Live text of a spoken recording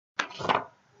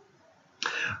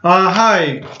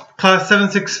Hi, class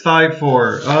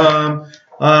 7654.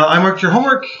 I marked your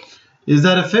homework. Is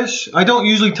that a fish? I don't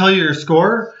usually tell you your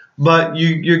score, but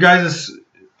your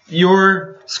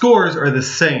scores are the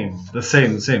same.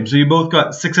 So you both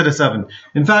got 6 out of 7.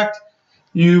 In fact,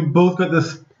 you both got the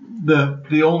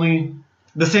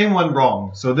same one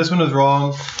wrong. So this one was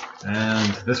wrong,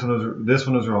 and this one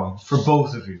was wrong for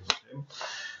both of you. Okay?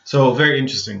 So very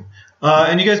interesting.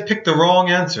 And you guys picked the wrong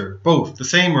answer, both the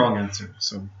same wrong answer.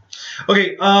 So,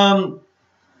 okay.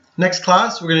 Next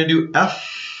class we're gonna do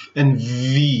F and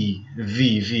V.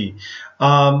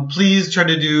 Please try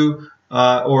to do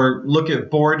or look at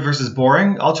bored versus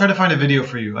boring. I'll try to find a video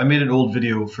for you. I made an old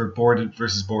video for bored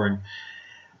versus boring.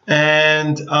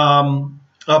 And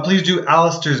please do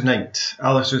Alistair's Night.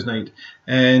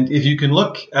 And if you can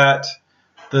look at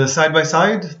the side by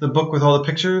side, the book with all the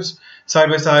pictures, side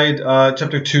by side,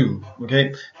 chapter 2.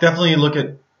 Okay, definitely look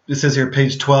at. It says here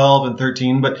page 12 and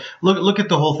 13, but look at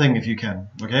the whole thing if you can.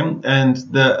 Okay, and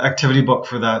the activity book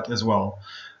for that as well.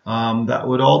 That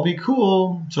would all be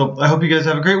cool. So I hope you guys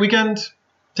have a great weekend.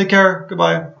 Take care.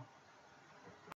 Goodbye.